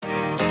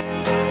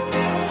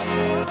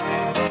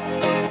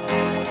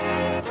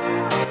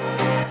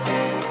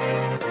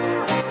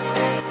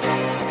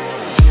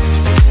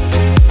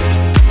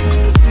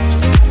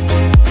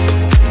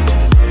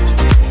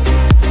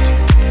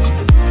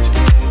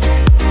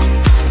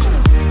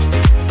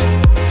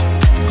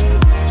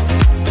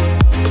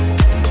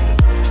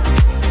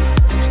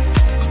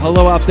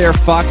Hello out there,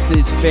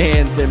 Foxes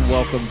fans, and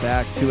welcome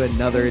back to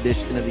another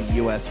edition of the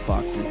U.S.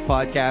 Foxes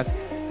podcast.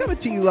 Coming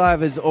to you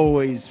live, as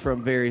always,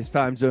 from various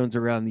time zones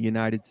around the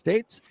United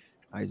States.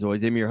 I, as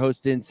always, am your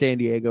host in San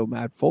Diego,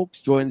 Matt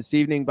Folks, joined this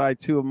evening by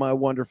two of my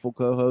wonderful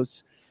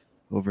co-hosts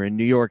over in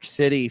New York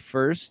City.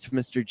 First,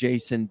 Mr.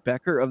 Jason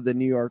Becker of the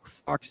New York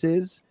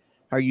Foxes.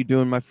 How are you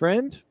doing, my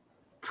friend?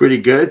 Pretty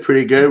good.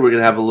 We're going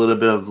to have a little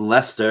bit of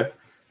Leicester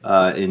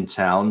in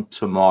town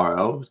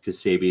tomorrow because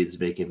Sabian's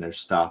making their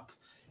stop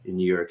in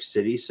New York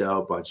City.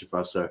 So a bunch of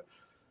us are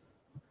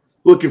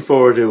looking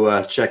forward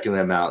to checking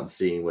them out and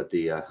seeing what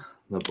the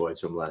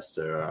boys from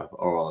Leicester are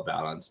all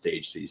about on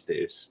stage these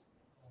days.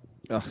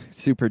 Oh,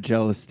 super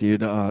jealous, dude.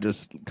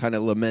 Just kind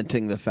of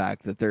lamenting the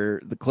fact that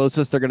the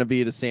closest they're going to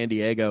be to San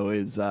Diego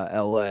is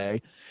LA,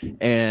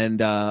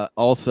 and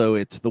also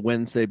it's the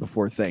Wednesday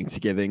before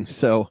Thanksgiving.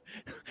 So,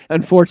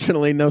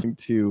 unfortunately, nothing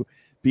to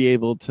be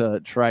able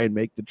to try and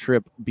make the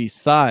trip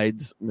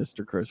besides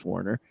Mr. Chris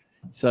Warner.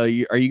 So, are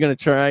you going to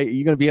try? Are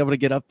you going to be able to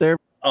get up there?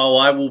 Oh,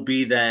 I will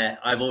be there.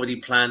 I've already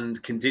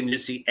planned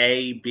contingency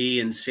A, B,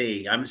 and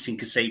C. I haven't seen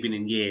Kasabian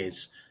in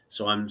years,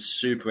 so I'm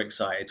super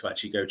excited to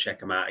actually go check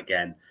them out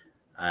again.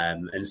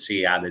 And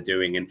see how they're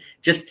doing, and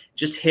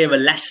just hear a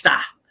Leicester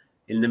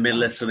in the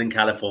middle of Southern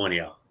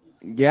California.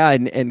 Yeah,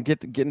 and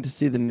getting to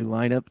see the new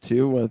lineup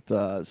too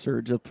with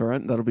Serge up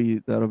front.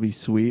 That'll be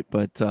sweet.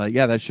 But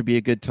yeah, that should be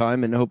a good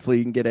time, and hopefully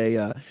you can get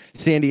a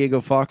San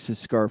Diego Foxes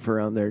scarf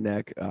around their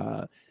neck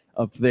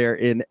up there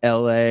in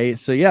LA.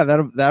 So yeah,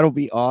 that'll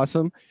be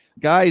awesome.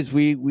 Guys,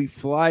 we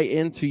fly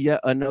into yet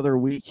another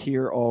week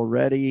here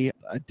already.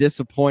 A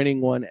disappointing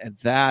one at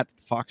that.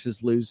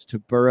 Foxes lose to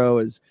Burrow,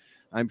 as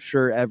I'm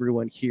sure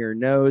everyone here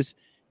knows.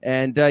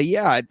 And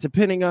yeah,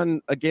 depending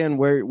on, again,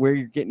 where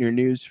you're getting your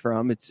news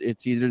from, it's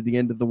either the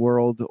end of the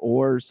world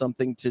or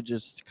something to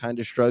just kind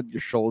of shrug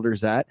your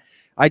shoulders at.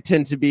 I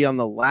tend to be on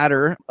the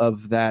latter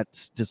of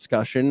that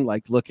discussion,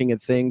 like looking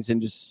at things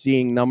and just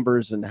seeing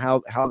numbers and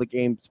how the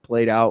game's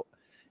played out.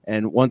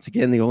 And once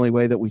again, the only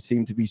way that we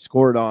seem to be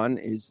scored on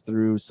is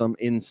through some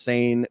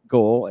insane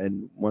goal.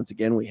 And once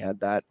again, we had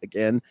that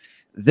again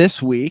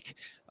this week.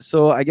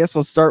 So I guess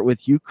I'll start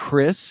with you,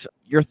 Chris.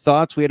 Your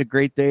thoughts? We had a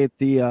great day at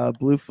the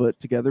Bluefoot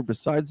together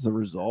besides the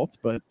result,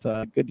 but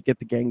good to get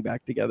the gang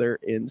back together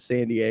in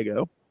San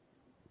Diego.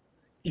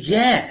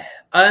 Yeah.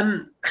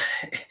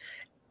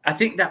 I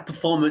think that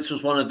performance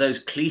was one of those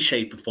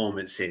cliche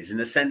performances in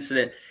the sense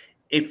that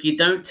if you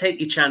don't take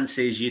your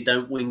chances, you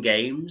don't win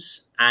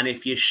games. And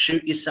if you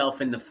shoot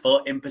yourself in the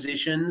foot in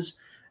positions,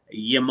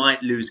 you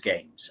might lose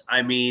games.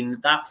 I mean,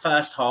 that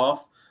first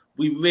half,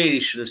 we really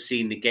should have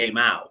seen the game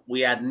out.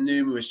 We had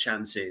numerous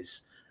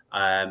chances.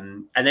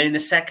 And then in the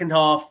second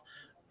half,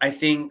 I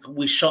think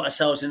we shot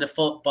ourselves in the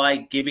foot by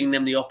giving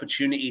them the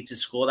opportunity to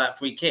score that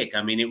free kick.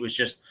 I mean, it was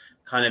just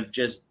kind of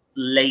just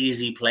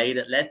lazy play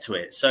that led to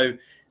it. So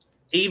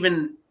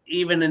even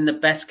in the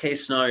best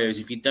case scenarios,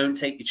 if you don't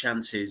take your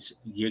chances,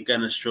 you're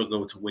going to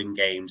struggle to win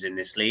games in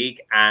this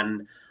league.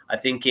 And I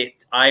think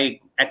I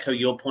echo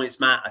your points,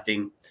 Matt. I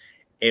think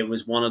it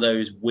was one of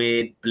those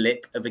weird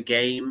blip of a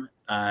game.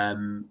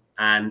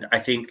 And I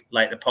think,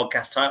 like the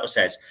podcast title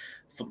says,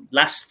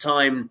 last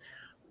time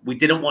we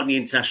didn't want the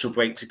international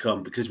break to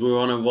come because we were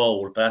on a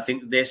roll. But I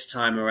think this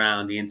time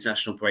around, the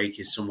international break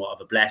is somewhat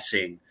of a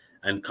blessing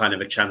and kind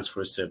of a chance for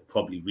us to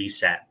probably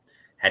reset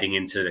heading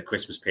into the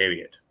Christmas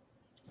period.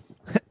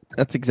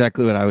 That's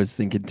exactly what I was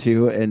thinking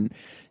too. And,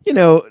 you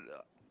know,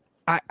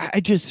 I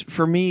just,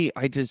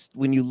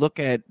 when you look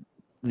at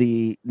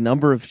the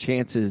number of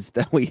chances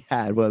that we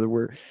had, whether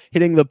we're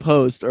hitting the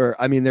post or,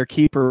 I mean, their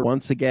keeper,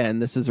 once again,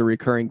 this is a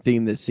recurring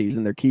theme this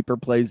season. Their keeper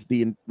plays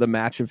the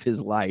match of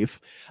his life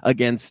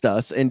against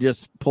us and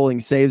just pulling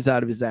saves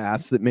out of his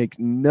ass that makes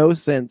no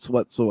sense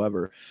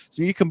whatsoever.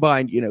 So you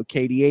combine, you know,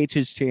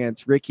 KDH's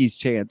chance, Ricky's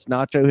chance,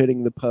 Nacho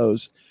hitting the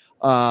post.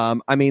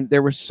 I mean,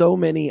 there were so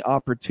many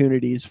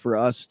opportunities for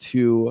us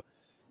to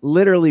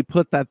literally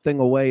put that thing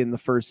away in the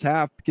first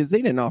half because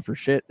they didn't offer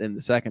shit in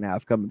the second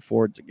half coming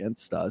forwards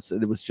against us.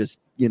 And it was just,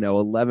 you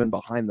know, 11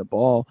 behind the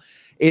ball.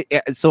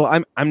 So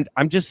I'm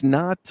just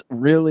not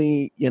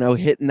really, you know,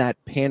 hitting that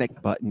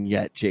panic button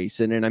yet,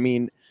 Jason. And I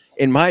mean,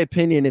 in my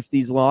opinion, if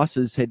these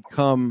losses had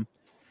come,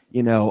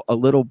 you know, a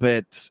little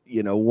bit,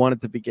 you know, one at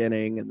the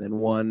beginning and then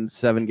one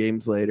 7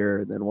 games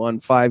later, and then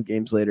one 5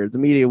 games later, the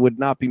media would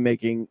not be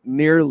making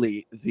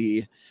nearly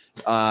the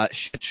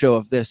shit show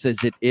of this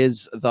as it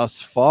is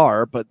thus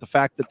far. But the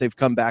fact that they've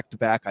come back to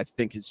back, I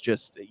think, has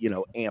just, you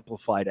know,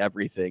 amplified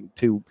everything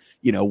to,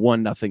 you know,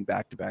 1-0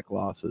 back-to-back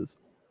losses.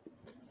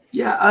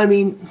 Yeah, I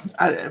mean,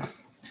 I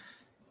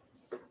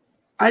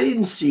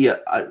didn't see a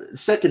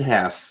second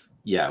half.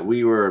 Yeah,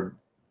 we were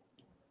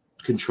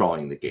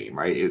controlling the game,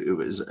 right? It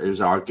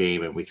was our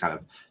game, and we kind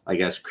of, I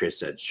guess Chris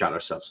said, shot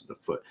ourselves in the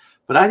foot.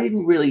 But I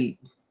didn't really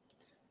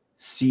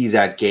see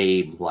that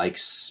game like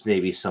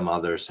maybe some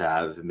others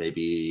have.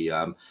 Maybe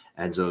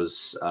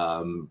Enzo's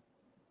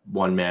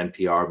one-man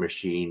PR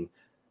machine,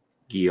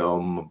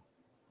 Guillaume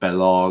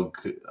Belog.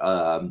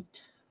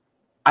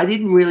 I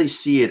didn't really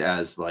see it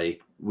as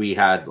like we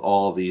had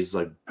all these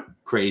like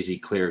crazy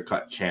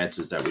clear-cut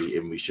chances that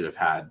we should have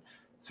had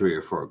 3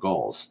 or 4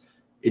 goals.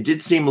 It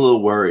did seem a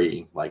little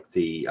worrying, like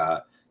the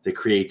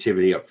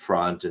creativity up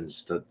front and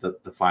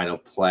the final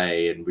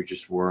play, and we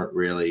just weren't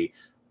really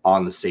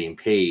on the same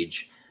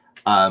page.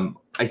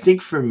 I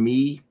think for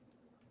me,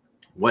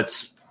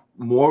 what's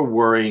more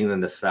worrying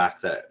than the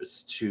fact that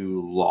it's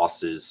 2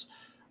 losses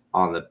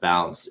on the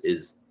bounce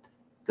is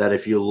that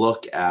if you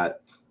look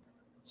at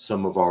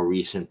some of our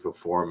recent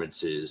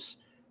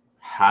performances,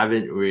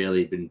 haven't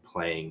really been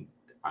playing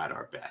at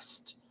our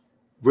best.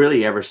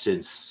 Really, ever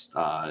since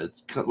a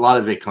lot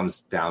of it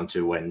comes down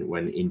to when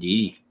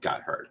Ndidi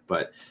got hurt,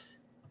 but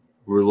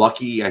we're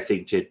lucky, I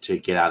think, to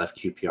get out of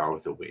QPR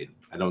with a win.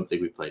 I don't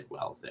think we played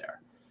well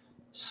there.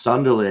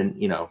 Sunderland,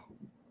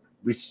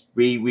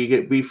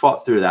 we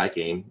fought through that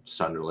game.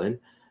 Sunderland,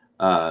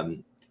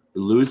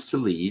 lose to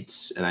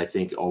Leeds, and I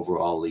think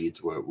overall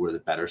Leeds were the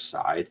better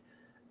side,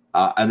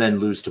 and then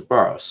lose to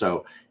Borough.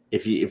 So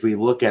if we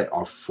look at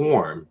our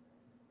form,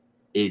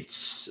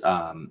 it's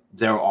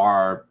there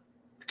are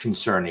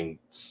concerning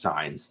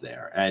signs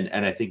there,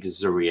 and I think this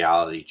is a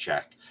reality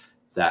check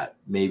that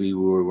maybe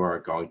we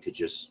weren't going to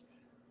just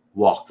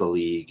walk the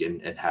league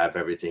and have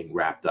everything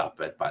wrapped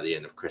up by the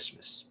end of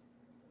Christmas.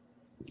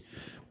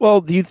 Well,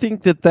 do you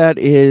think that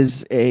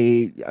is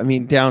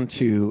down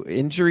to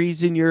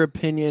injuries in your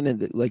opinion?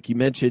 And like you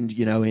mentioned,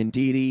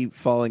 Ndidi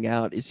falling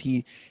out, is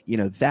he,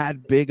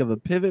 that big of a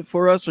pivot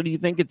for us? Or do you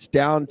think it's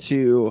down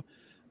to,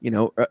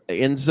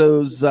 Enzo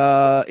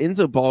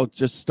Ball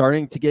just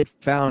starting to get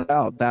found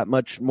out, that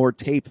much more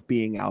tape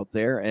being out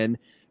there, and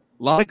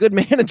a lot of good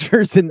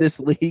managers in this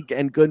league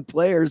and good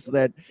players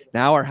that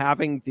now are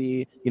having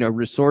the,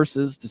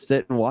 resources to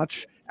sit and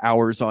watch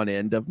hours on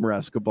end of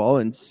Maresca ball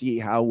and see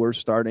how we're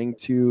starting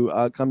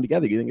to come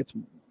together? You think it's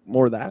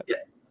more of that? Yeah,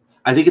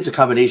 I think it's a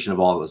combination of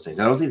all of those things.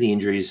 I don't think the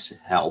injuries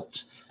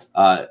helped.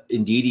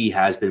 Ndidi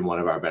has been one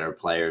of our better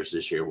players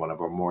this year, one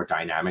of our more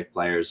dynamic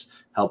players,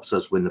 helps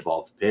us win the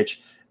ball to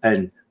pitch,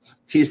 and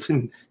he's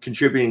been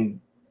contributing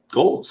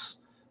goals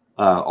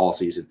all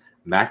season.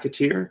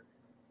 McAteer,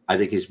 I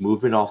think his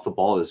movement off the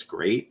ball is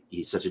great.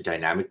 He's such a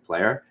dynamic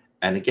player,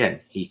 and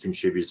again, he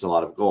contributes a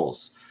lot of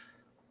goals.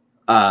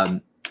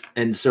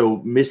 And so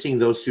missing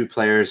those 2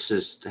 players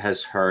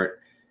has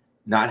hurt.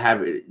 Not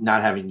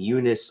having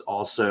Eunice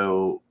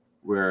also,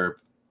 we're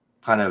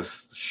kind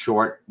of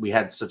short. We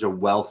had such a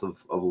wealth of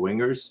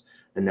wingers,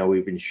 and now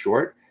we've been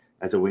short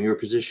at the winger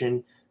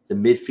position. The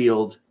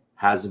midfield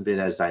hasn't been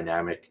as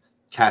dynamic.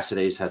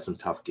 Casaday's had some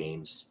tough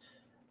games.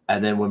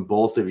 And then when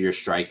both of your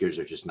strikers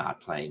are just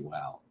not playing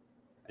well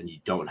and you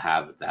don't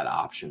have that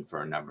option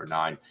for a number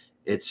 9,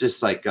 it's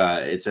just like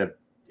it's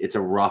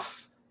a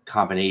rough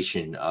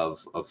combination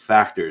of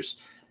factors,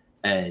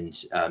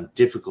 and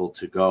difficult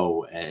to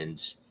go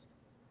and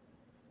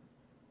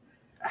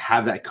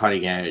have that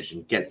cutting edge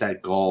and get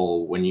that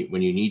goal when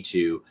you need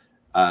to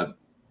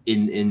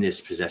in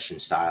this possession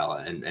style,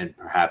 and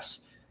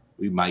perhaps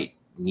we might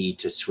need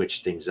to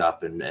switch things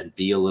up and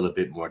be a little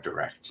bit more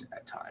direct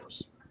at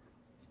times,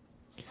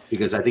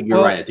 because I think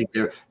you're right. I think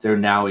there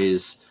now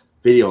is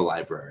video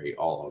library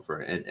all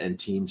over, and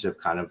teams have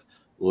kind of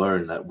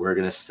learn that we're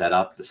going to set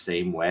up the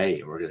same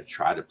way and we're going to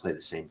try to play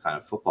the same kind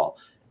of football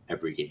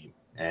every game.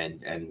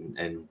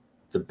 And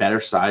the better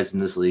sides in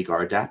this league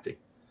are adapting.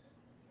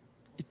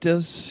 It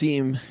does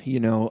seem,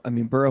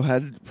 Borough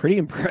had pretty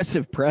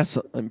impressive press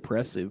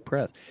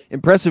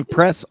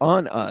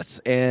on us.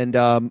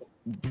 And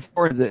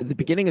before the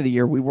beginning of the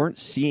year, we weren't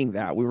seeing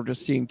that. We were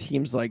just seeing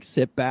teams like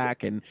sit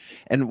back and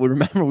we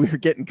remember we were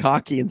getting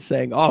cocky and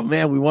saying, "Oh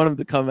man, we want them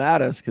to come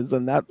at us," because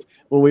then that's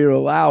what we would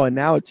allow. And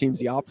now it seems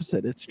the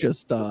opposite. It's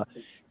just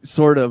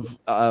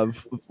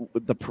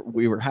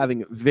we were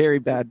having a very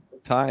bad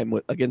time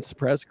against the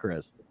press,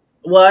 Chris.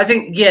 Well, I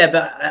think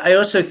but I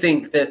also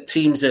think that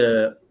teams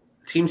are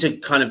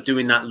kind of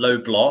doing that low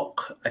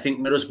block. I think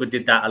Middlesbrough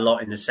did that a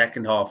lot in the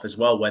second half as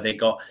well, where they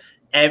got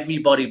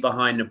everybody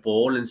behind the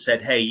ball and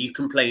said, "Hey, you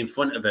can play in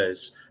front of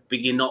us,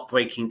 but you're not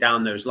breaking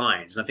down those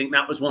lines." And I think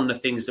that was one of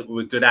the things that we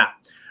were good at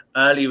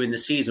earlier in the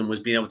season, was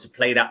being able to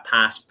play that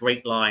pass,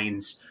 break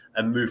lines,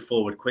 and move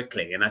forward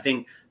quickly. And I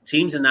think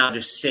teams are now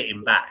just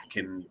sitting back,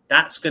 and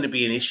that's going to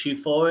be an issue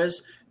for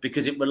us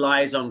because it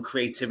relies on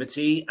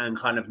creativity and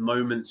kind of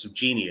moments of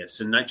genius.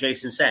 And like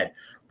Jason said,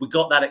 we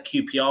got that at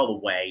QPR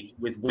away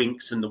with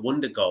Winks and the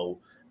wonder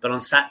goal, but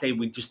on Saturday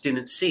we just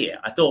didn't see it.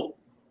 I thought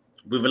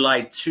we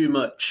relied too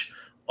much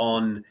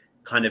on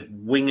kind of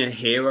winger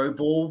hero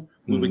ball.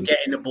 We were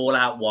getting the ball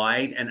out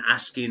wide and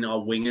asking our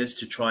wingers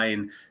to try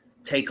and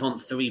take on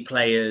 3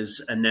 players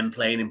and then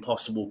play an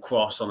impossible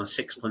cross on a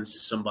 6-punch to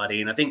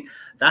somebody. And I think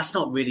that's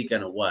not really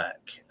going to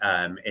work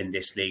in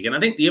this league. And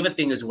I think the other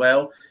thing as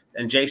well,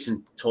 and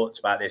Jason talked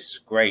about this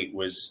great,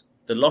 was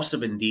the loss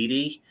of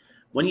Ndidi.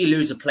 When you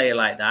lose a player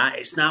like that,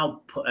 it's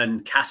now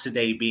and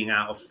Casaday being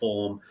out of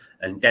form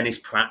and Dennis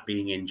Pratt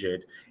being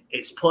injured,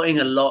 it's putting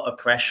a lot of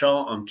pressure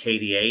on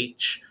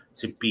KDH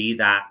to be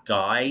that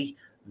guy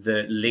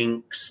that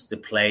links the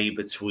play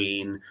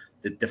between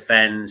the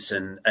defense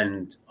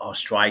and our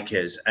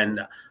strikers.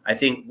 And I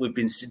think we've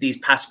been these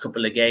past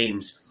couple of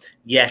games.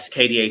 Yes,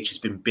 KDH has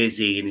been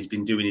busy and he's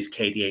been doing his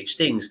KDH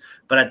things,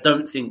 but I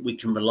don't think we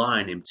can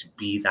rely on him to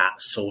be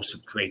that source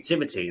of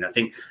creativity. And I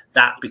think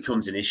that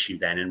becomes an issue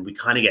then, and we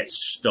kind of get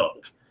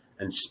stuck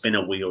and spin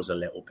our wheels a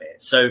little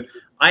bit. So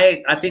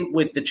I think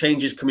with the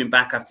changes coming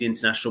back after the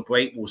international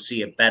break, we'll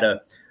see a better,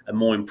 a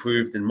more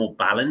improved and more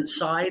balanced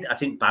side. I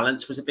think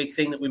balance was a big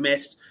thing that we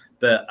missed.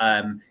 But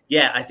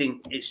I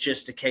think it's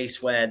just a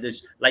case where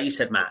there's, like you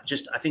said, Matt,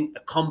 just I think a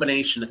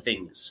combination of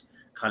things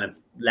kind of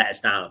let us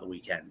down at the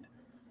weekend.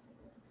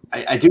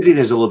 I do think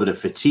there's a little bit of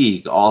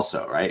fatigue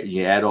also, right?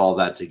 You add all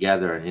that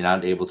together and you're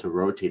not able to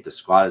rotate the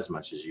squad as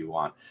much as you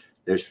want.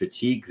 There's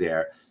fatigue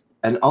there.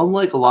 And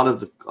unlike a lot of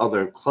the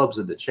other clubs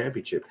in the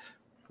championship,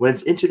 when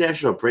it's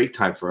international break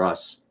time for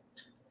us,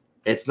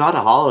 it's not a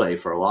holiday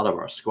for a lot of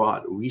our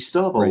squad. We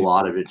still have a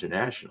lot of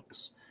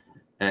internationals.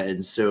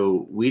 And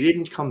so we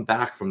didn't come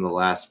back from the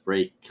last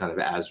break kind of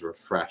as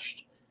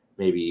refreshed,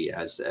 maybe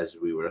as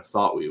we would have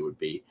thought we would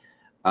be.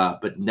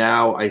 But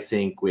now I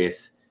think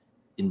with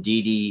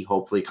Ndidi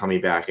hopefully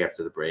coming back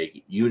after the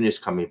break, Eunice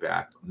coming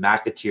back,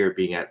 McAteer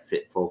being at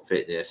full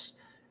fitness,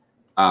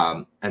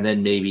 and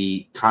then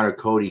maybe Connor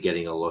Cody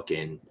getting a look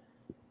in,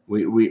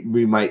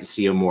 we might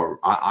see a more.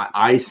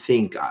 I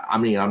think. I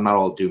mean, I'm not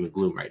all doom and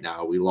gloom right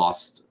now. We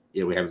lost.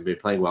 We haven't been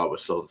playing well. We're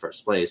still in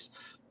first place.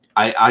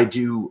 I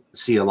do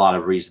see a lot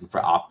of reason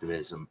for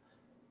optimism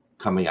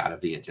coming out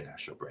of the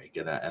international break,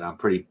 and I'm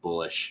pretty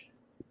bullish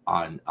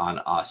on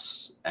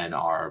us and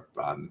our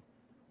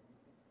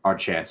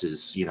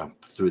chances,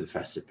 through the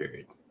festive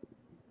period.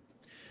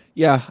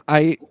 Yeah,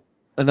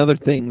 another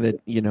thing that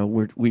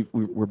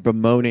we're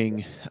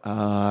bemoaning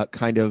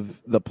kind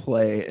of the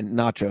play, and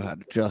Nacho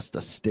had just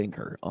a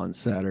stinker on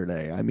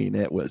Saturday. I mean,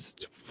 it was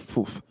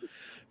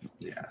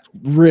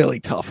really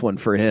tough one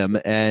for him,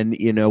 and we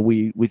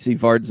see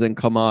Vardzin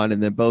come on,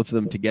 and then both of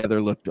them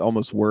together looked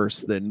almost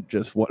worse than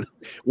just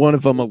one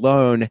of them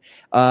alone.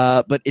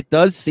 But it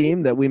does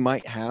seem that we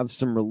might have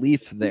some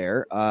relief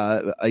there.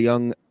 A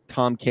young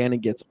Tom Cannon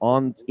gets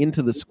on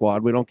into the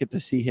squad. We don't get to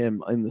see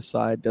him in the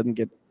side, doesn't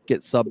get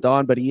subbed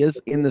on, but he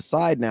is in the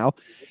side now.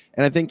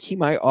 And I think he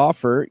might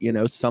offer,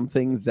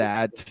 something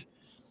that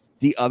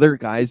the other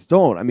guys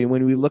don't. I mean,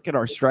 when we look at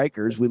our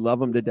strikers, we love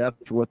them to death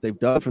for what they've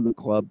done for the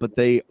club, but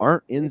they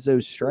aren't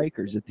Enzo's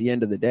strikers at the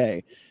end of the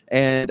day.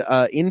 And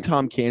in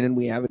Tom Cannon,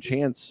 we have a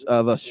chance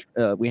of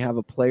we have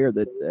a player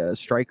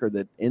striker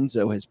that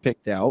Enzo has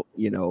picked out,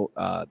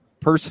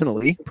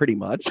 personally, pretty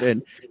much,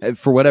 and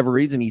for whatever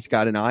reason, he's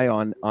got an eye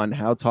on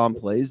how Tom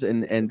plays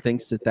and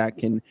thinks that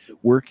can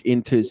work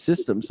into his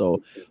system.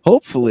 So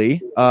hopefully,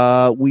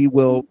 we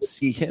will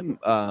see him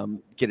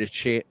get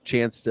a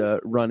chance to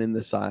run in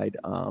the side.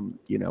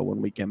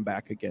 When we come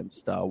back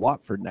against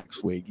Watford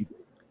next week,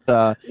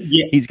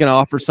 he's going to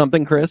offer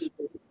something, Chris.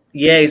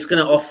 Yeah, he's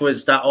going to offer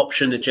us that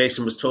option that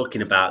Jason was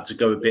talking about to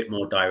go a bit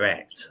more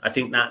direct. I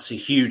think that's a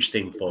huge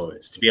thing for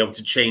us, to be able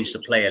to change the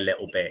play a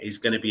little bit. He's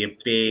going to be a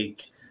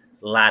big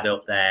lad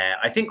up there.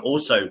 I think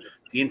also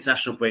the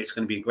international break is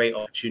going to be a great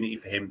opportunity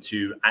for him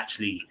to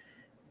actually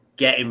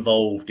get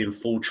involved in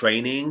full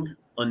training,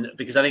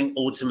 because I think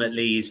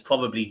ultimately he's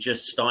probably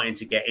just starting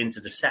to get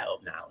into the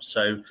setup now.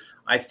 So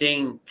I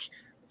think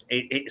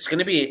it's going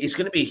to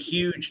be a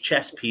huge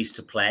chess piece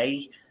to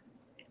play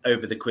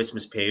over the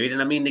Christmas period.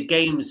 And I mean, the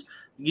games,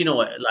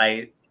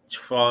 like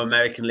for our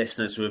American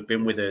listeners who have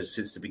been with us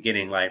since the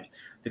beginning, like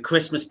the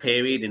Christmas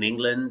period in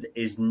England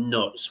is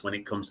nuts when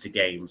it comes to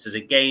games. There's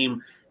a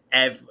game.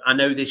 I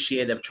know this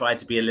year they've tried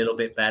to be a little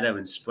bit better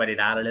and spread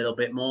it out a little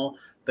bit more,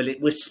 but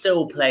we're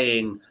still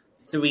playing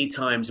 3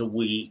 times a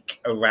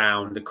week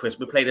around the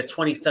Christmas. We play the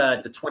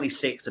 23rd, the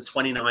 26th, the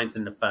 29th,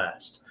 and the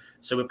 1st.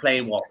 So we're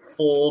playing,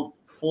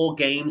 four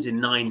games in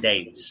 9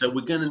 days. So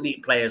we're going to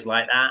need players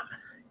like that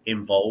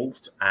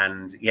involved.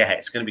 And, yeah,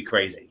 it's going to be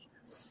crazy.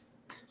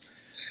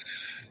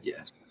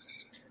 Yeah.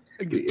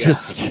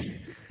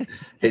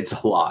 It's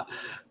a lot.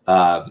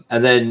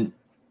 And then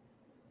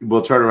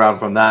we'll turn around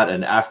from that,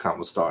 and AFCON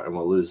will start, and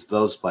we'll lose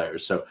those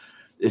players. So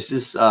this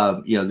is,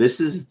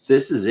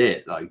 this is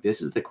it. Like,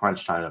 this is the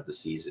crunch time of the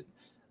season,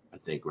 I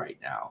think, right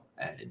now.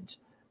 And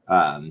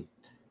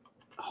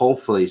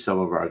hopefully some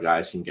of our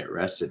guys can get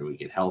rested and we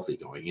get healthy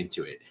going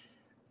into it.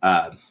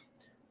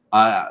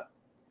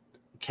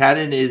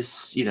 Cannon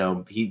is, he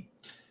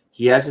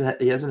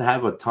doesn't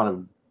have a ton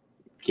of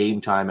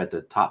game time at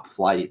the top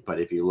flight, but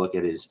if you look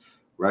at his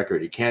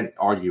record, you can't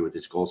argue with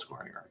his goal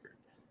scoring record.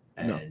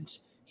 And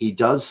he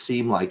does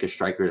seem like a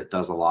striker that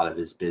does a lot of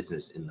his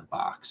business in the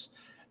box.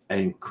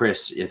 And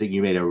Chris, I think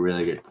you made a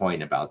really good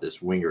point about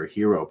this winger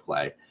hero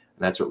play. And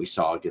that's what we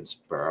saw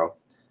against Borough.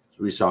 That's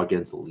what we saw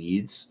against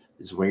Leeds.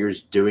 His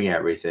wingers doing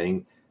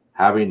everything,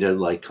 having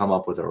to come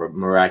up with a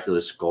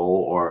miraculous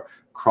goal or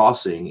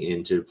crossing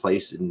into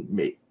place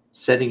and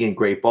setting in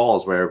great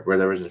balls where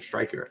there isn't a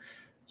striker.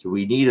 So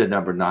we need a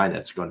number 9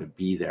 that's going to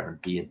be there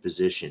and be in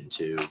position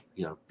to,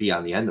 be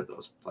on the end of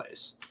those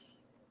plays.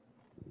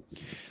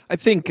 I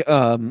think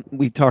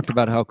we talked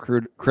about how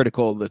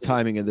critical the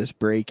timing of this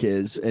break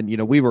is, and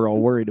we were all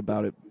worried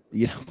about it,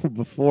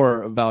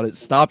 before, about it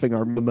stopping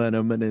our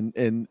momentum, and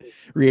in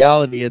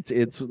reality,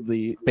 it's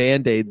the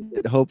Band-Aid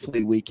that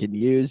hopefully we can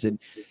use. And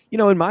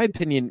in my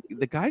opinion,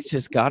 the guys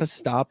just got to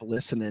stop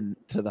listening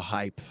to the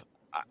hype.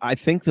 I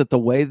think that the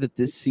way that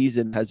this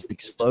season has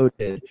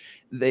exploded,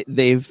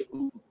 they've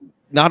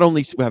not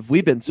only have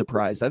we been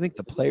surprised, I think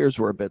the players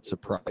were a bit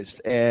surprised,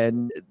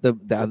 and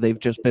they've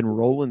just been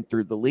rolling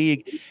through the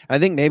league. I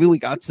think maybe we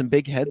got some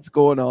big heads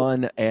going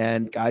on,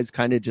 and guys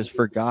kind of just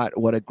forgot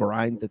what a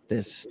grind that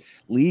this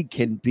league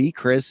can be,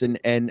 Chris.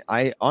 And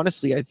I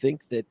honestly, I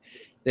think that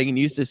they can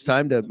use this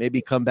time to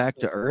maybe come back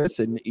to earth.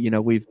 And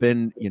we've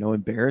been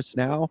embarrassed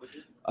now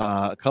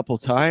a couple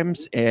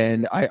times,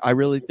 and I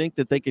really think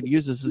that they could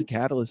use this as a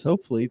catalyst,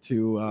 hopefully,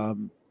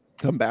 to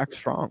come back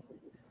strong.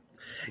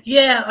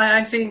 Yeah,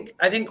 I think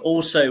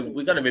also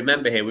we've got to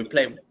remember here,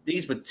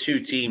 these were two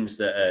teams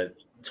that are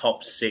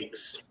top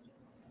six,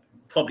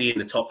 probably in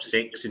the top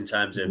six in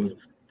terms of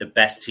the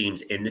best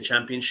teams in the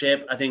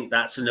championship. I think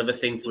that's another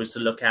thing for us to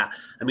look at.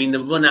 I mean, the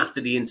run after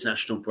the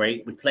international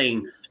break, we're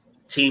playing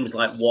teams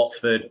like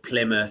Watford,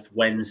 Plymouth,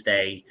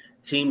 Wednesday,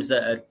 teams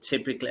that are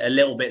typically a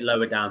little bit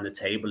lower down the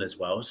table as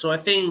well. So I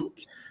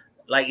think,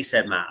 like you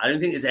said, Matt, I don't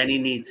think there's any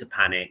need to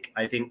panic.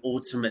 I think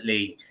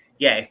ultimately,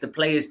 yeah, if the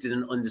players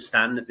didn't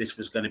understand that this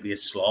was going to be a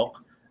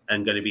slog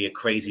and going to be a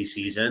crazy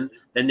season,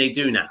 then they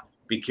do now,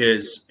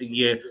 because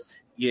you're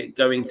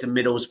going to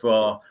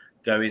Middlesbrough,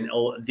 going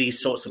all these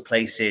sorts of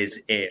places.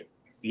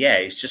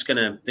 It's just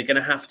they're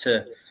gonna have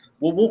to.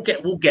 Well, we'll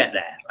get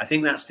there. I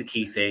think that's the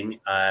key thing,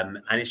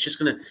 and it's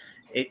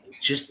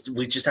just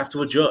we just have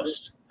to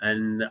adjust.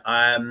 And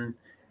I'm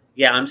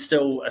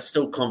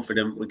still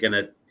confident we're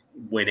gonna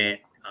win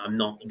it. I'm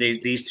not.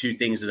 These two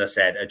things, as I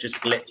said, are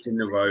just blips in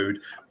the road.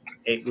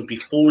 It would be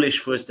foolish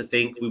for us to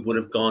think we would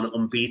have gone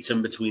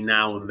unbeaten between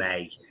now and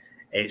May.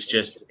 It's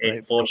just,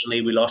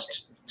 fortunately, we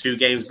lost 2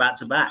 games back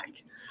to back.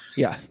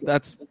 Yeah,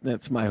 that's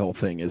my whole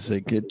thing. Is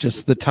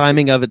just the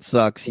timing of it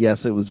sucks.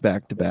 Yes, it was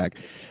back to back,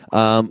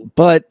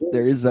 but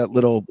there is that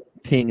little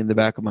ting in the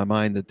back of my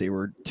mind that they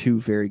were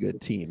 2 very good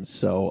teams.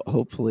 So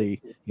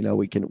hopefully,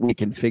 we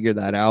can figure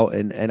that out.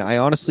 And I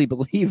honestly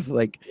believe,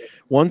 like,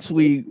 once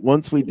we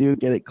do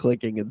get it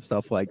clicking and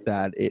stuff like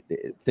that,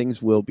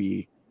 things will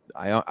be.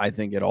 I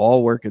think it'll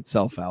all work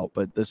itself out.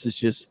 But this is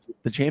just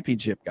the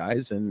championship,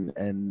 guys,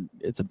 and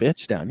it's a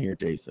bitch down here,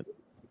 Jason.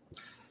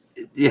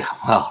 Yeah,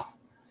 well.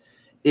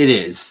 It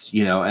is,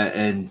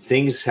 and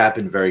things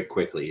happen very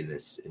quickly in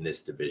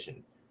this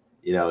division.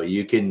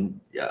 You can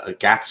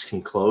gaps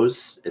can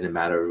close in a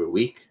matter of a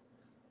week.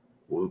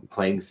 We're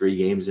playing 3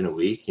 games in a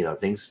week.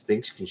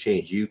 Things can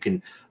change. You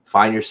can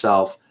find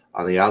yourself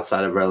on the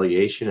outside of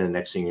relegation, and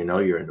next thing you know,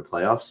 you're in the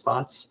playoff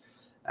spots,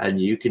 and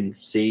you can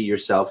see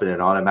yourself in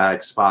an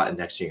automatic spot, and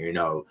next thing you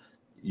know,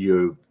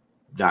 you're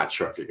not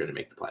sure if you're going to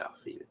make the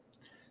playoff even.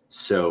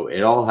 So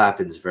it all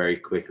happens very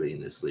quickly in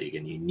this league,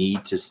 and you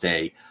need to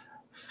stay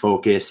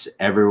focus.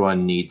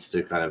 Everyone needs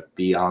to kind of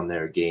be on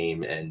their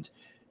game, and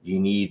you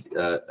need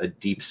a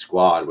deep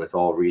squad with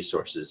all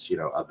resources,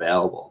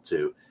 available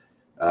to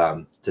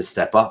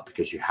step up,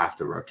 because you have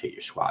to rotate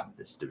your squad in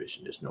this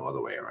division. There's no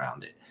other way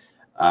around it.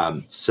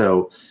 I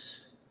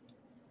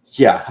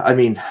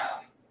mean,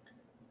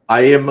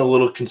 I am a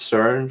little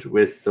concerned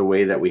with the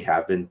way that we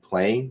have been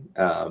playing,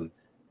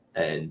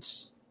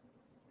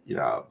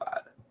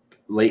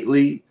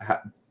 lately,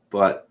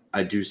 but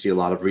I do see a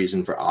lot of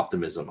reason for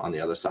optimism on the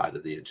other side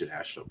of the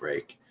international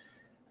break.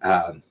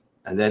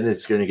 And then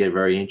it's going to get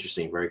very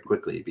interesting very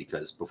quickly,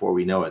 because before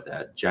we know it,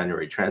 that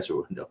January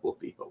transfer window will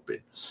be open.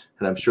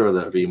 And I'm sure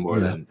there'll be more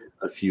than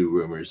a few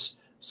rumors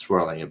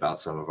swirling about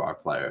some of our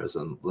players.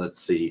 And let's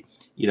see,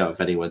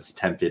 if anyone's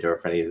tempted, or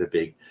if any of the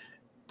big,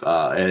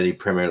 any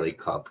Premier League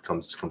club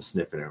comes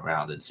sniffing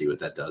around, and see what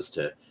that does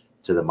to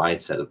the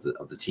mindset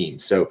of the team.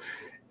 So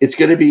it's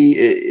going to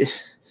be...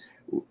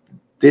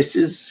 This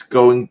is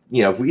going,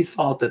 if we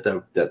thought that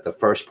the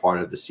first part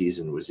of the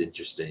season was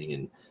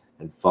interesting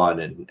and fun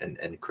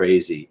and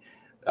crazy,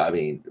 I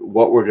mean,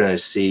 what we're going to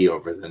see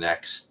over the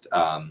next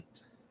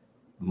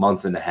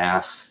month and a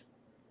half,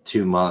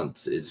 2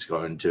 months, is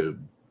going to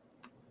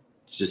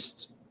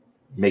just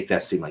make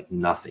that seem like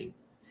nothing.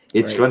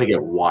 It's going to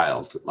get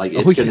wild. Like,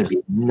 it's going to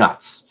be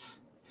nuts.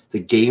 The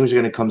games are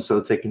going to come so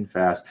thick and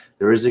fast.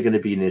 There isn't going to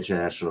be an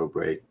international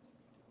break.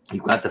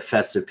 You've got the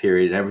festive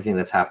period and everything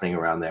that's happening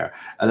around there.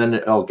 And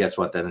then, guess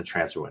what? Then the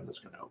transfer window is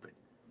going to open.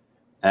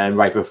 And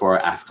right before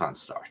AFCON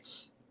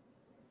starts.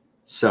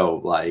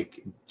 So,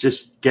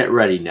 just get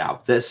ready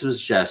now. This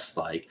was just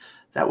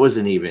that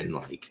wasn't even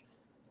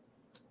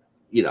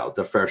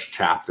the first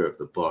chapter of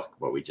the book,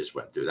 what we just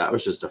went through. That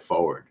was just a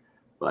forward.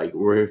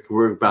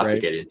 We're about to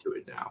get into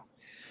it now.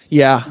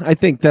 Yeah, I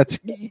think that's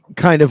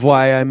kind of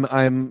why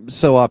I'm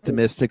so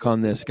optimistic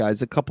on this,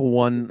 guys. A couple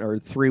 1 or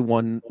 3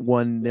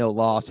 1-0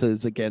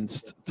 losses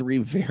against 3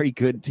 very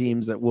good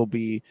teams that will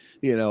be,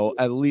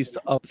 at least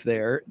up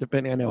there,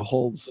 depending on how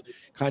Hull's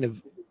kind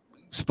of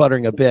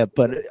sputtering a bit,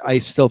 but I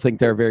still think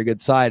they're a very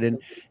good side.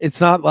 And it's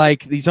not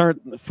like these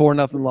aren't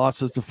 4-0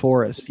 losses to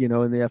Forest, in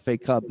the FA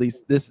Cup.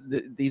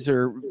 These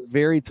are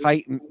very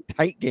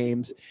tight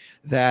games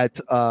that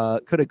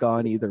could have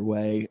gone either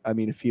way. I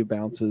mean, a few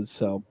bounces,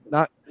 so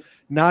not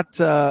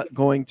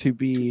going to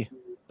be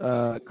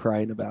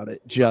crying about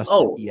it just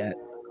yet.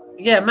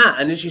 Yeah, Matt,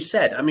 and as you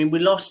said, I mean, we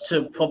lost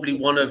to probably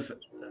one of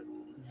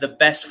the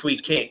best free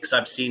kicks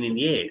I've seen in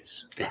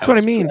years. That's what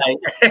I mean.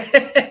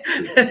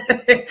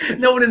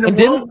 No one in the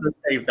world would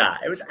save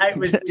that.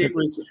 It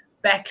was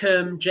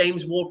Beckham,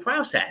 James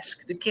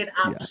Ward-Prowse-esque. The kid,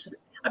 I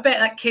bet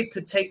that kid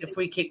could take the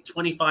free kick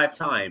 25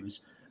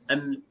 times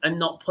and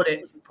not put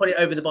it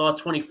over the bar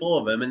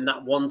 24 of them. And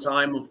that one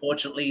time,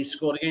 unfortunately, he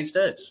scored against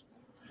us.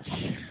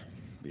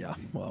 Yeah,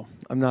 well,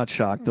 I'm not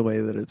shocked the way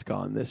that it's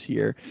gone this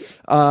year.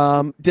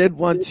 Did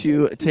want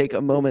to take a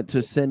moment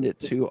to send it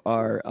to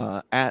our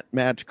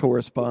at-match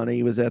correspondent.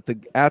 He was at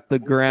the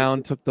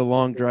ground, took the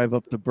long drive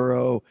up to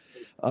Borough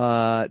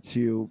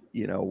to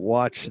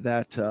watch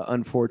that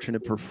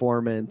unfortunate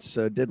performance.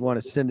 So did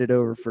want to send it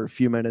over for a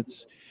few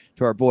minutes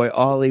to our boy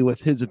Ollie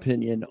with his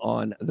opinion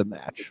on the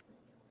match.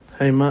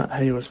 Hey Matt,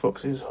 hey West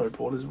Foxes,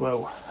 hope all is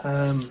well.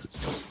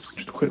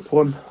 Just a quick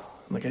one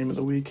on the game of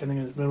the weekend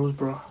against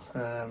Middlesbrough.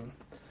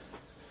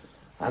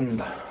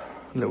 And a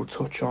little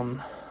touch on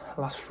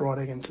last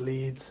Friday against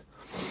Leeds,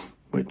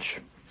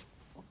 which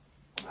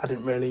I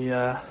didn't really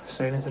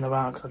say anything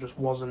about because I just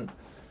wasn't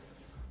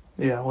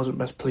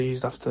best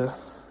pleased after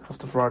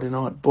Friday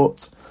night.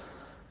 But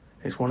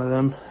it's one of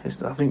them. I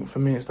think for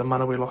me, it's the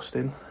manner we lost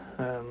in.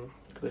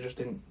 They just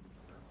didn't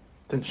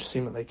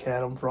seem that they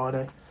cared on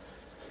Friday.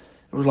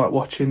 It was like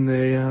watching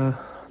the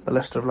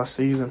Leicester of last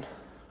season,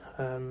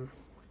 and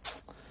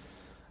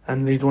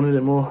Leeds wanted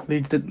it more.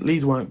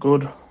 Leeds weren't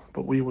good.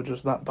 But we were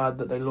just that bad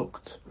that they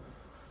looked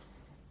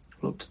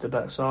the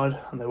better side,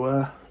 and they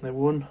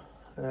won.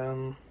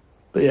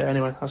 But yeah,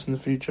 anyway, that's in the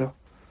future.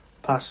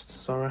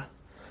 Past, sorry.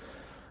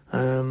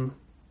 Yeah,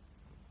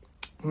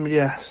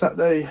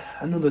 Saturday,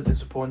 another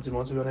disappointing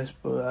one to be honest,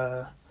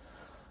 but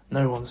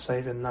no one's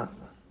saving that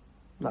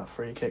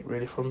free kick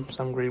really from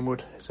Sam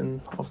Greenwood. It's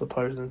off the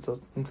post into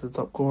the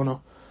top corner.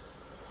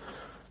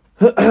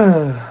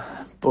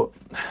 But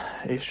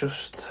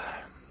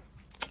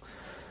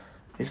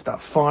it's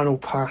that final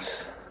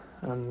pass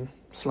and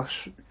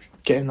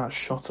 / getting that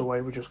shot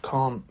away. We just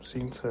can't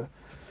seem to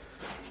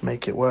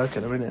make it work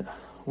at the minute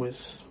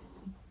with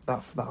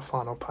that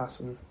final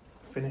pass and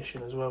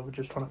finishing as well. We're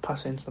just trying to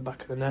pass it into the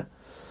back of the net.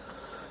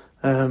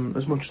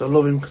 As much as I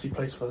love him because he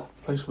plays for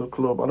the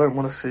club, I don't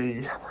want to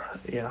see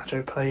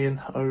Iheanacho playing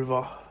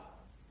over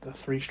the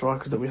three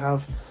strikers that we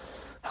have.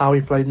 How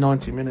he played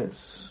 95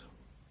 minutes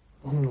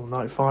on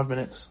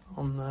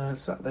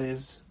Saturday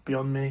is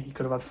beyond me. He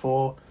could have had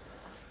four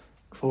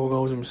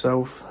goals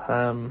himself.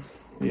 I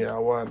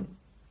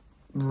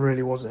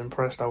really wasn't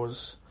impressed. I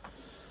was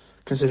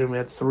considering we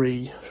had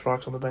three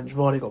strikers on the bench.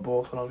 Vardy got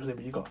both, and obviously,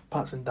 but you've got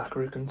Patson Daka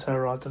who can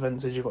terrorise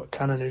defences. You've got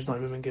Cannon who's not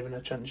even been given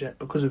a chance yet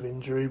because of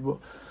injury, but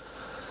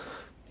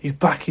he's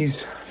back.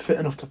 He's fit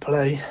enough to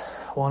play.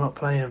 Why not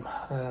play him?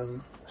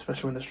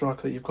 Especially when the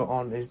striker that you've got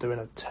on is doing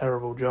a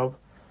terrible job.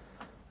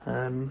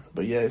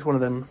 But yeah, it's one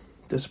of them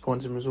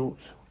disappointing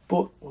results.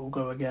 But we'll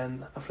go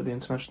again after the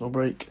international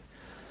break.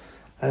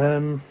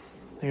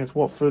 Against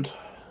Watford,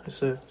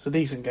 it's a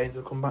decent game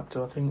to come back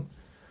to. I think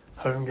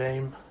home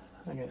game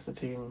against the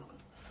team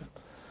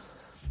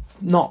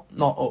not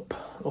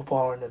up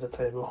our end of the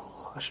table,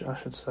 I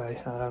should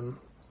say.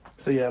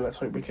 So yeah, let's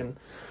hope we can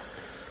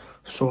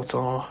sort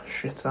our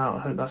shit out. I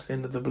hope that's the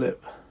end of the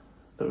blip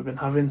that we've been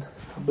having.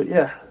 But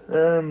yeah,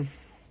 that's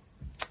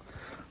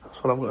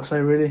what I've got to say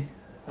really.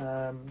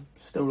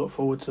 Still look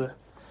forward to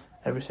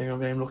every single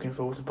game. Looking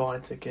forward to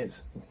buying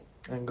tickets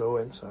and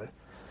going. So.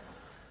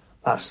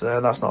 That's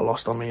not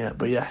lost on me yet,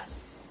 but yeah,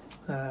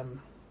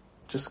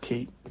 just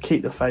keep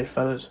the faith,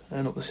 fellas,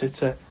 and up the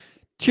city.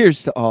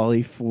 Cheers to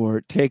Ollie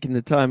for taking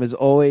the time as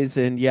always,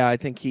 and yeah, I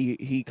think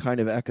he kind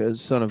of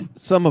echoes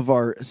some of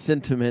our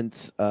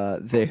sentiments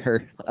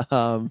there.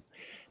 I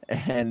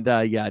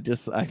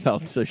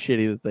felt so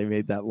shitty that they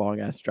made that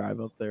long ass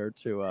drive up there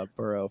to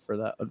Borough for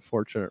that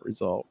unfortunate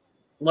result.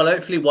 Well,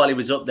 hopefully, while he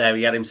was up there,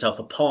 he had himself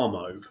a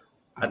Parmo.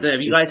 I don't know.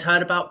 Have you guys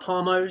heard about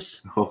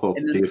Parmos? Oh,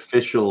 the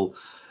official.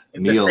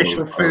 Meal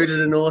official food in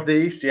the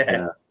Northeast,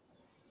 yeah.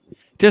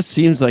 Just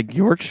seems like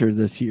Yorkshire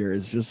this year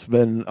has just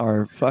been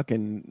our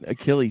fucking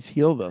Achilles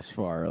heel thus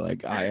far.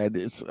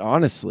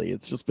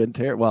 It's just been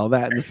terrible. Well,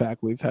 that and the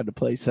fact we've had to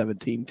play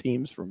 17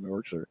 teams from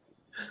Yorkshire.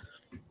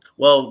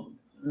 Well,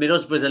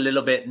 Middlesbrough's a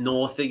little bit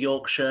north of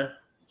Yorkshire,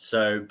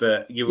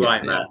 but you're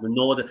right, Matt.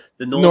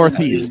 The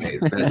northeast.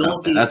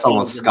 That's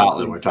almost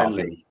Scotland. We're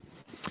talking.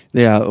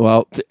 Yeah,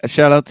 well,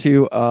 shout out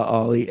to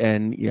Ollie,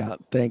 and yeah,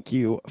 thank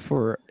you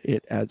for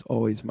it as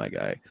always, my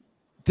guy.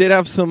 Did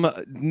have some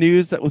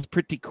news that was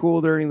pretty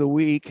cool during the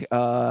week.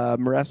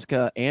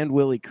 Maresca and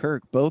Willie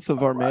Kirk, both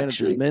of our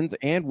managers, men's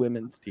and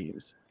women's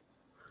teams.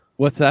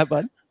 What's that,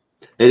 bud?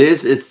 It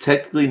is. It's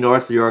technically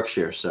North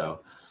Yorkshire, so.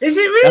 Is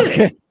it really?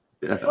 Okay.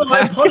 Yeah. Well, I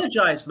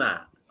apologise,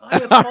 Matt. I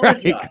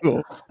apologize. Right,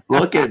 cool.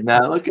 Look at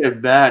Matt. Look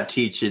at Matt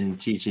teaching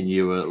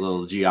you a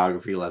little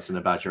geography lesson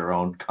about your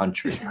own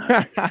country.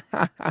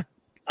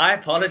 I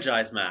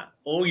apologize, Matt.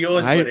 All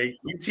yours, buddy.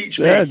 You teach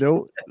me. Yeah,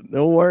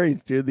 no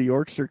worries, dude. The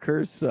Yorkshire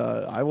curse.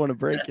 I want to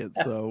break it,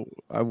 so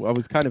I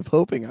was kind of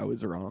hoping I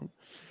was wrong.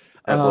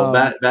 Well,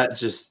 Matt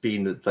just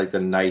being the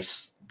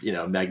nice,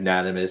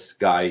 magnanimous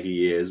guy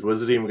he is,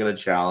 wasn't even going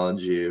to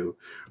challenge you.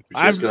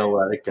 We're just going to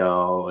let it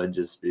go and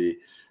just be.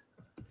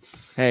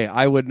 Hey,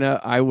 I would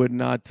not.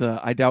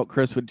 I doubt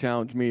Chris would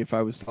challenge me if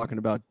I was talking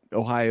about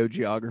Ohio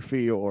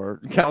geography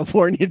or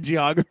California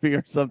geography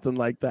or something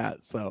like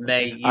that. So,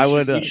 mate,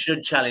 you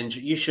should challenge.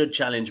 You should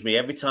challenge me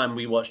every time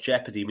we watch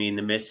Jeopardy. Me and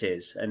the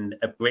missus, and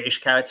a British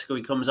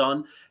category comes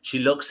on. She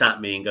looks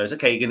at me and goes,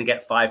 "Okay, you're going to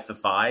get 5 for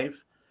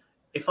 5.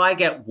 If I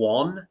get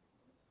 1,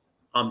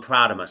 I'm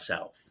proud of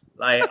myself.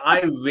 Like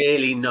I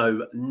really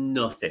know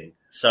nothing.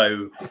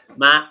 So,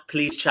 Matt,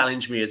 please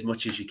challenge me as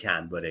much as you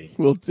can, buddy.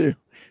 Will do.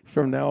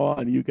 From now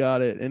on, you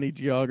got it. Any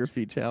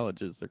geography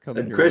challenges, they're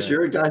coming. And Chris,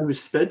 you're a guy who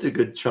spent a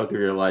good chunk of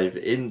your life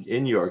in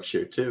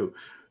Yorkshire too.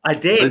 I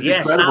did, it's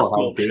incredible South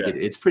how Yorkshire.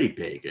 big it's pretty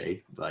big, eh?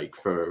 Like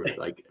for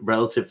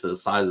relative to the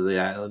size of the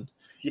island.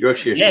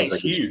 Yorkshire seems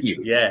like huge. It's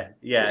huge.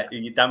 Yeah,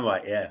 you're damn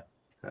right, yeah.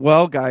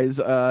 Well, guys,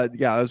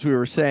 as we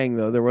were saying,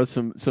 though, there was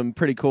some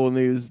pretty cool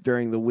news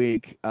during the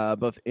week.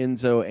 Both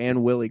Enzo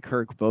and Willie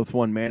Kirk both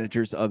won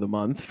Managers of the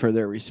Month for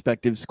their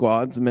respective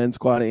squads, the men's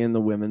squad and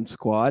the women's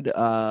squad.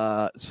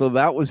 So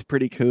that was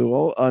pretty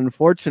cool.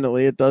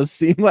 Unfortunately, it does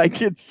seem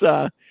like it's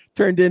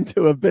turned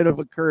into a bit of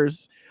a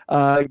curse,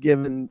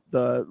 given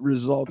the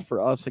result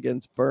for us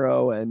against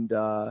Borough. And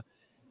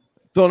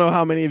don't know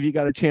how many of you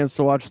got a chance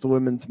to watch the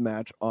women's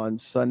match on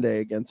Sunday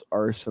against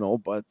Arsenal,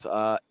 but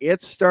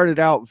it started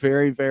out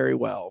very, very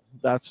well.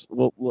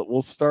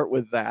 We'll start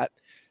with that.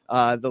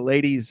 The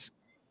ladies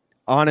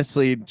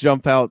honestly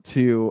jump out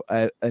to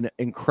an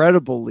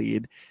incredible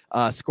lead,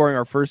 scoring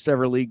our first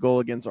ever league goal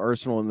against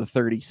Arsenal in the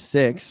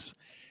 36th,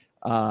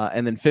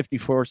 and then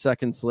 54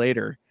 seconds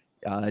later,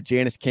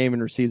 Janice Kamen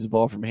receives the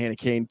ball from Hannah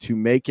Kane to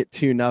make it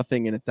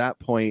 2-0. And at that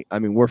point, I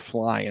mean, we're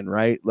flying,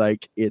 right?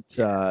 Like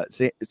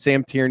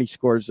Sam Tierney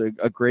scores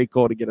a great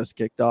goal to get us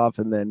kicked off.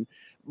 And then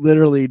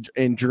literally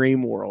in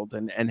dream world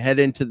and head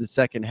into the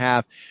second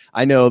half.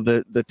 I know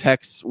the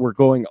texts were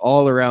going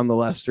all around the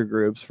Leicester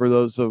groups. For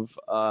those of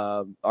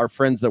our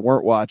friends that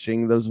weren't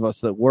watching, those of us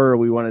that were,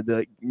 we wanted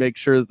to make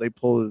sure that they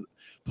pulled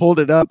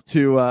it up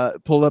to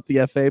pull up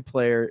the FA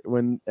player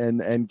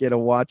and get a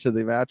watch of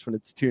the match when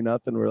it's 2-0.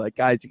 We're like,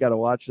 guys, you got to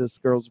watch this.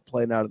 Girls are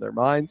playing out of their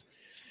minds.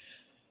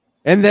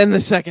 And then the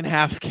second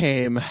half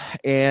came,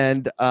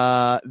 and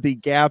the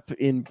gap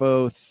in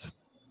both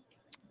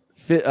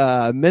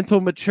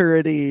mental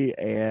maturity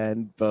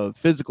and both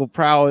physical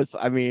prowess.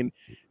 I mean,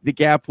 the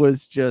gap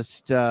was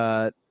just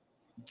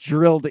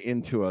drilled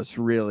into us,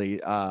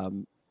 really.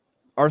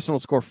 Arsenal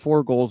scored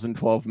 4 goals in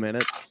 12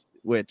 minutes.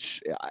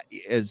 Which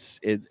is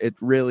it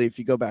really, if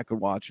you go back and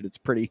watch it, it's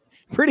pretty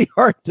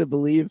hard to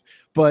believe.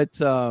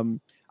 But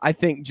I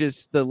think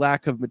just the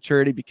lack of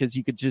maturity, because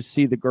you could just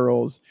see the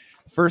girls.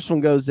 First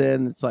one goes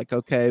in, it's like,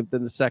 okay,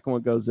 then the second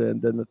one goes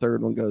in, then the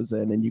third one goes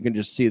in, and you can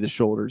just see the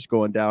shoulders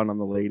going down on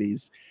the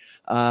ladies.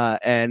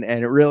 And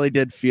it really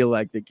did feel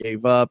like they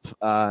gave up.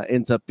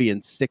 Ends up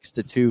being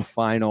 6-2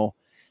 final.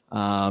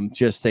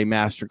 Just a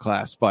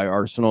masterclass by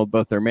Arsenal,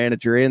 both their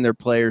manager and their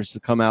players, to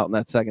come out in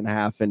that second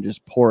half and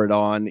just pour it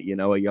on,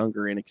 a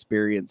younger,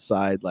 inexperienced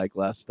side like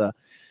Leicester.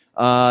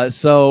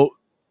 So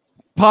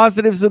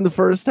positives in the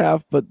first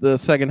half, but the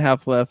second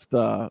half left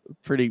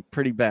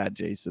pretty bad,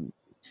 Jason.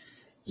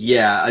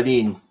 Yeah, I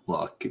mean,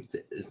 look,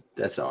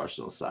 that's the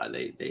Arsenal side.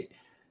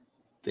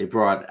 They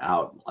brought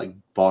out like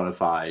bona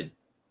fide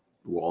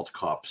World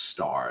Cup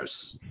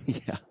stars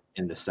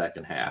in the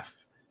second half.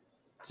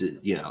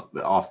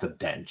 Off the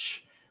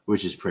bench,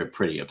 which is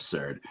pretty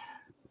absurd.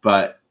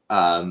 But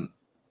the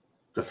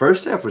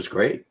first half was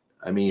great.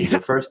 I mean, the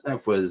first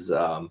half was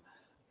I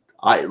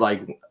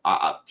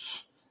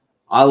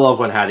love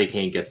when Hattie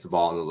Kane gets the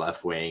ball in the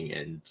left wing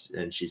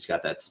and she's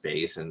got that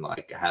space and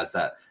like has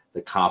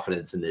the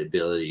confidence and the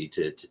ability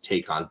to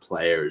take on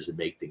players and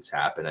make things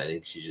happen. I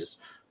think she's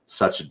just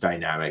such a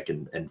dynamic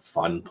and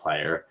fun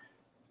player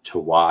to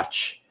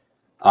watch.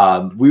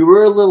 We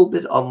were a little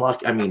bit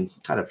unlucky. I mean,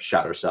 kind of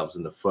shot ourselves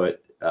in the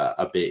foot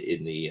a bit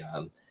in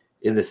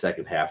the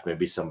second half.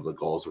 Maybe some of the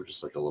goals were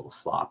just like a little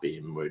sloppy,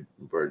 and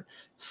we're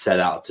set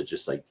out to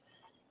just like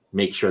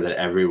make sure that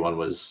everyone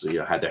was,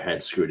 had their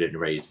heads screwed in and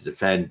ready to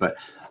defend. But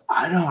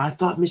I don't know. I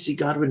thought Missy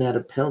Godwin had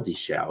a penalty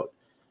shout.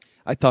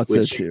 I thought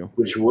so too.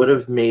 Which would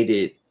have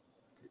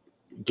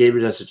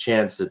given us a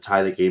chance to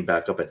tie the game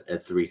back up at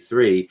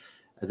 3-3,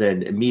 and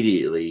then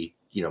immediately,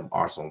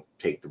 Arsenal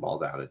take the ball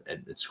down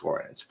and score,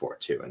 and it's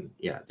 4-2. And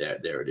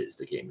there it is.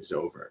 The game is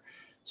over.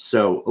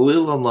 So a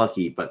little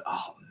unlucky, but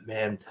oh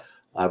man,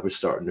 I was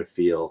starting to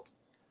feel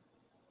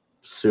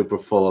super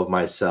full of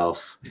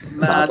myself.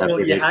 Man, I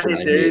thought you had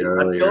it, dude.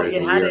 I thought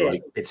you had it.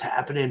 Like, it's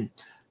happening.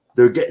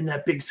 They're getting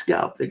that big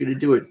scalp. They're going to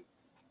do it.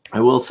 I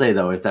will say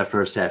though, if that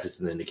first half is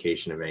an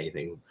indication of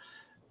anything,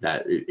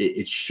 that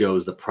it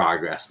shows the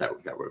progress that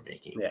we're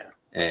making. Yeah.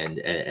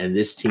 And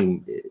this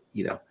team,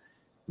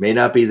 may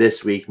not be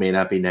this week, may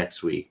not be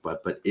next week,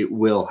 but it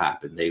will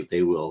happen.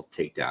 They will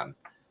take down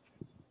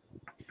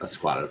a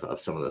squad of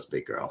some of those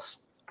big girls.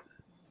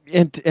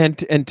 And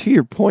to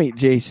your point,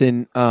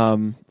 Jason,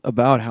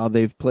 about how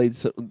they've played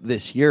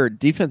this year,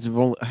 defense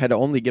had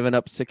only given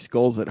up 6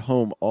 goals at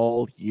home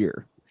all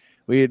year.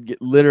 We had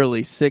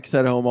literally 6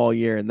 at home all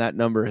year, and that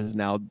number has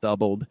now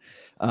doubled.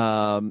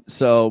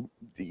 So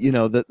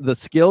the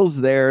skills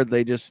there,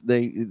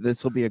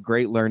 this will be a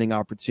great learning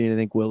opportunity. I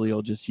think Willie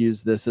will just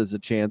use this as a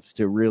chance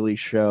to really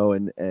show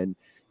and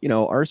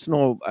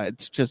Arsenal.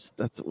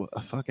 That's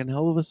a fucking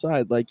hell of a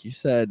side, like you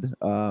said.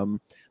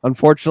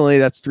 Unfortunately,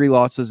 that's 3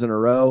 losses in a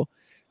row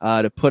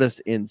to put us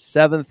in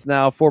 7th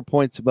now, 4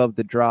 points above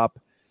the drop.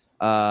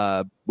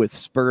 With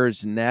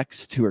Spurs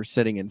next, who are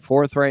sitting in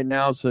 4th right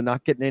now, so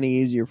not getting any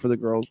easier for the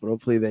girls, but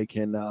hopefully they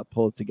can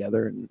pull it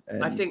together and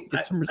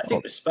get some results. I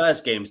think the Spurs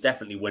game is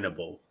definitely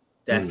winnable.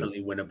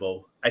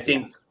 Winnable. I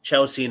think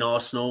Chelsea and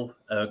Arsenal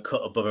are cut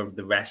above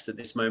the rest at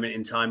this moment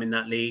in time in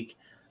that league.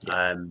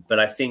 Yeah. But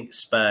I think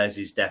Spurs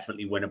is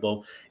definitely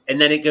winnable.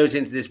 And then it goes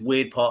into this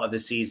weird part of the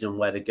season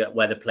where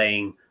they're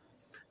playing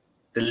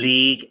the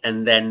league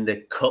and then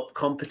the cup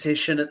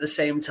competition at the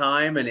same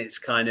time, and it's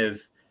kind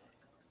of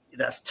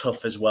that's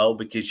tough as well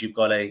because you've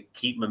got to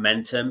keep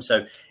momentum.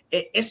 So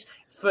it's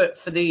for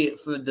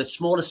the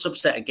smaller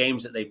subset of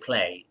games that they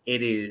play.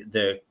 It is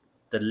the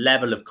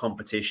level of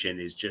competition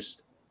is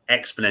just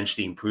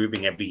exponentially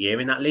improving every year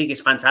in that league.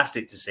 It's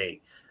fantastic to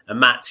see. And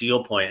Matt, to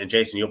your point, and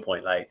Jason, your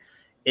point, like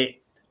it.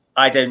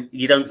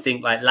 You don't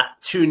think like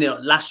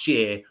 2-0 last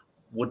year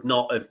would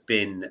not have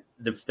been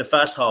the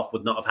first half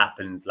would not have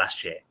happened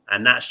last year,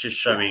 and that's just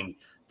showing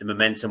the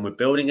momentum we're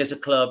building as a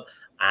club.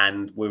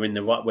 And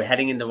we're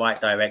heading in the right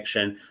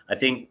direction. I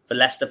think for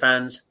Leicester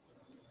fans,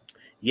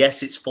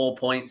 yes, it's 4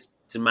 points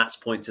to Matt's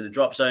point to the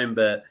drop zone,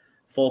 but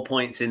 4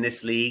 points in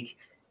this league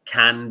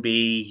can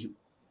be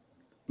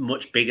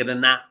much bigger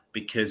than that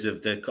because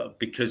of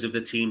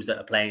the teams that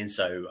are playing.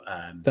 So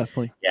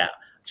definitely, yeah,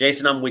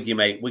 Jason, I'm with you,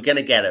 mate. We're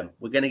gonna get them.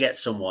 We're gonna get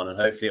someone, and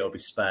hopefully it'll be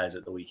Spurs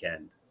at the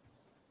weekend.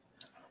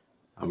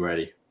 I'm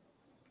ready.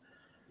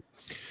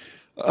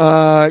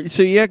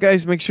 So yeah,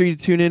 guys, make sure you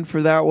tune in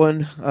for that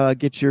one.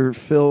 Get your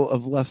fill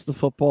of Leicester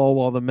football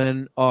while the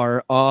men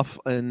are off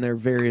in their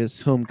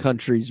various home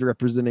countries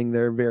representing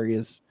their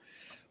various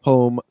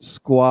home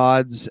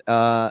squads.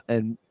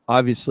 And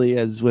obviously,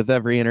 as with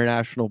every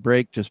international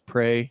break, just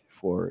pray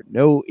for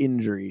no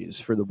injuries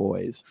for the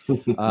boys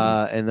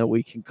and that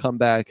we can come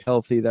back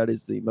healthy. That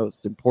is the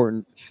most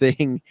important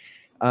thing.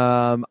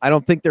 I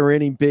don't think there were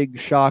any big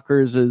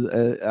shockers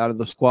out of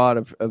the squad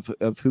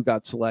of who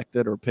got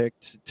selected or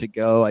picked to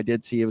go. I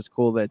did see it was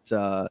cool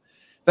that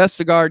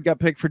Vestergaard got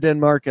picked for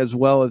Denmark as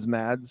well as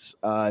Mads.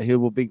 He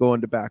will be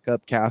going to back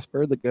up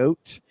Kasper, the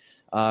GOAT,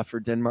 for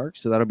Denmark.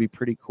 So that'll be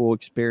pretty cool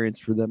experience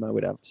for them, I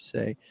would have to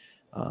say.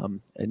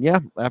 And yeah,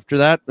 after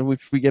that,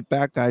 if we get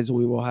back, guys,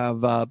 we will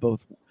have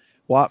both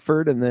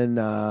Watford and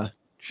then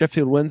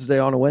Sheffield Wednesday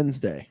on a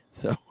Wednesday.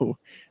 So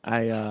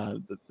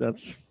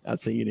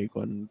that's a unique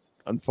one.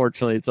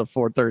 Unfortunately, it's a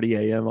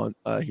 4:30 a.m.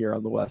 on here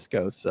on the West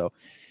Coast, so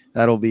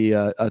that'll be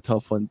a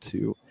tough one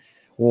to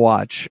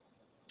watch.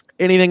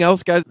 Anything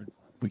else, guys?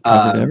 We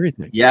covered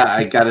everything. Yeah,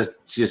 I gotta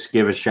just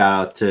give a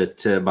shout out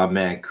to my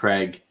man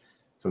Craig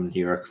from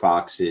New York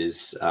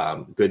Foxes,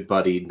 good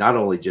buddy, not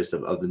only just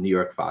of the New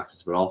York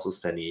Foxes, but also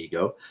San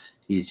Diego.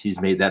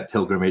 He's made that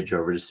pilgrimage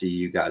over to see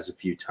you guys a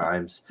few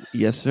times.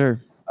 Yes,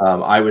 sir.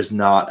 I was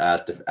not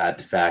at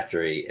the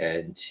factory,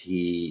 and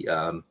he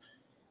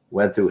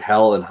went through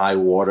hell and high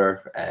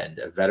water and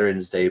a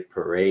Veterans Day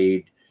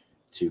parade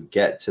to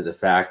get to the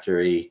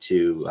factory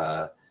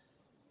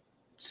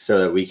so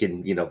that we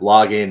can,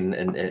 log in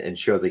and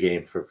show the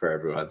game for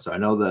everyone. So I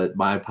know that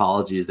my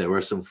apologies. There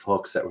were some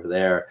folks that were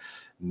there,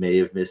 may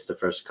have missed the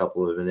first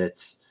couple of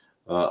minutes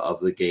of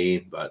the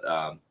game, but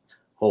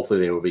hopefully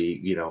there will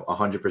be,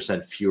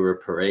 100% fewer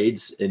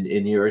parades in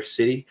New York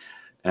City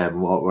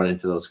and won't run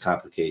into those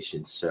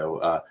complications.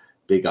 So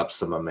big ups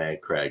to my man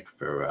Craig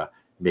for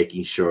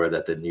making sure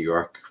that the New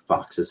York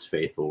Foxes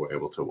faithful were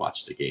able to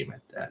watch the game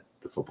at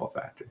the football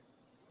factory.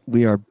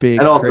 We are big.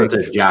 And also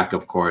to Jack,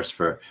 of course,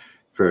 for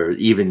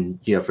even,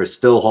 for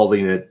still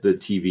holding the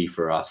TV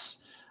for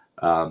us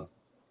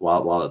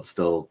while it's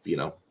still,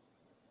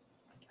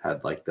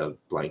 had like the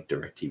blank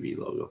DirecTV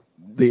logo.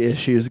 The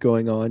issues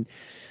going on.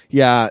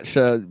 Yeah,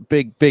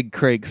 big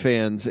Craig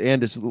fans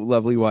and his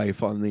lovely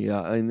wife on the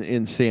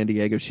in San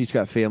Diego. She's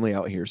got family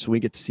out here, so we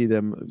get to see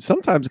them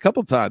sometimes a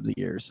couple times a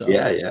year. So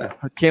yeah,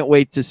 I can't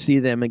wait to see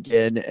them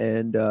again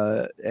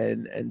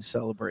and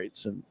celebrate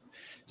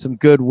some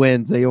good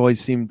wins. We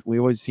always seem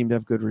to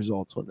have good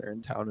results when they're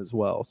in town as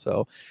well.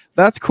 So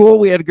that's cool.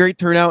 We had a great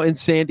turnout in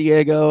San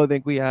Diego. I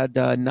think we had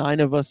 9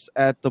 of us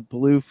at the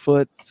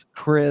Bluefoot.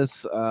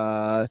 Chris,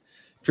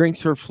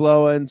 drinks were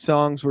flowing,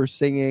 songs were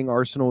singing,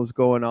 Arsenal was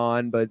going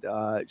on. But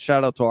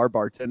shout out to our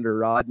bartender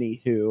Rodney,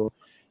 who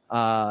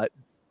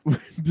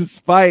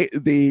despite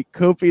the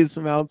copious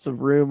amounts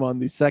of room on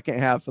the second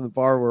half of the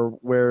bar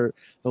where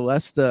the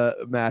Leicester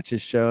match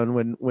is shown,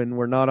 when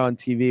we're not on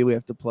TV, we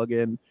have to plug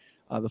in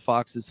the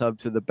Fox's hub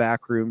to the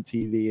backroom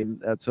TV, and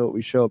that's what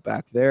we show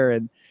back there.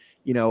 And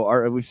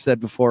we've said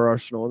before,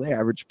 Arsenal, they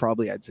average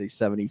probably, I'd say,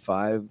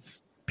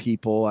 75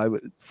 people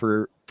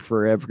for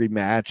every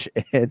match.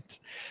 And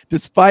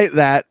despite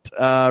that,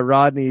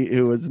 Rodney,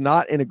 who was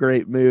not in a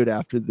great mood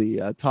after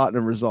the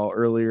Tottenham result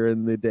earlier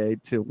in the day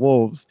to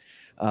Wolves,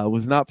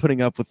 was not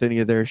putting up with any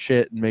of their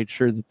shit and made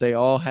sure that they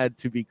all had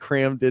to be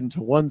crammed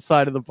into one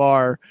side of the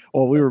bar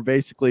while we were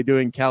basically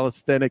doing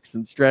calisthenics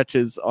and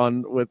stretches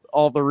with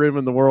all the room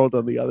in the world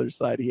on the other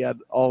side. He had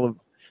all of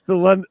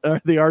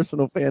the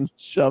Arsenal fans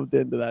shoved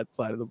into that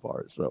side of the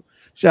bar. So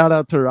shout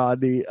out to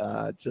Rodney,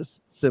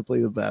 just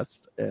simply the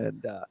best,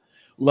 and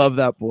love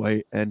that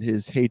boy and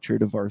his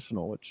hatred of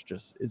Arsenal, which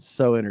just is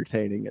so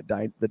entertaining.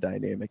 The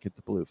dynamic at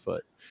the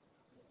Bluefoot.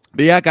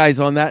 But yeah, guys,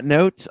 on that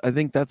note, I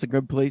think that's a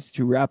good place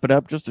to wrap it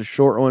up. Just a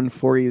short one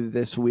for you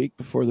this week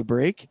before the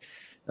break.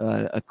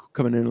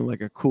 Coming in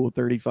like a cool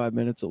 35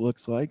 minutes, it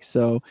looks like.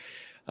 So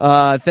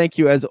thank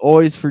you, as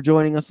always, for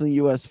joining us on the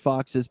US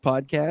Foxes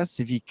podcast.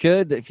 If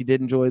you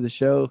did enjoy the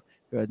show,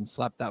 go ahead and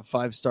slap that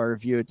 5-star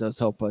review. It does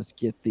help us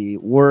get the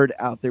word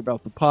out there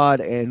about the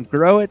pod and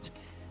grow it.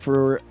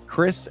 For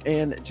Chris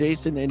and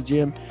Jason and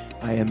Jim,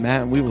 I am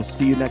Matt, and we will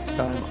see you next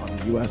time on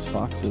the US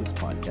Foxes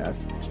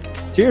podcast.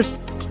 Cheers.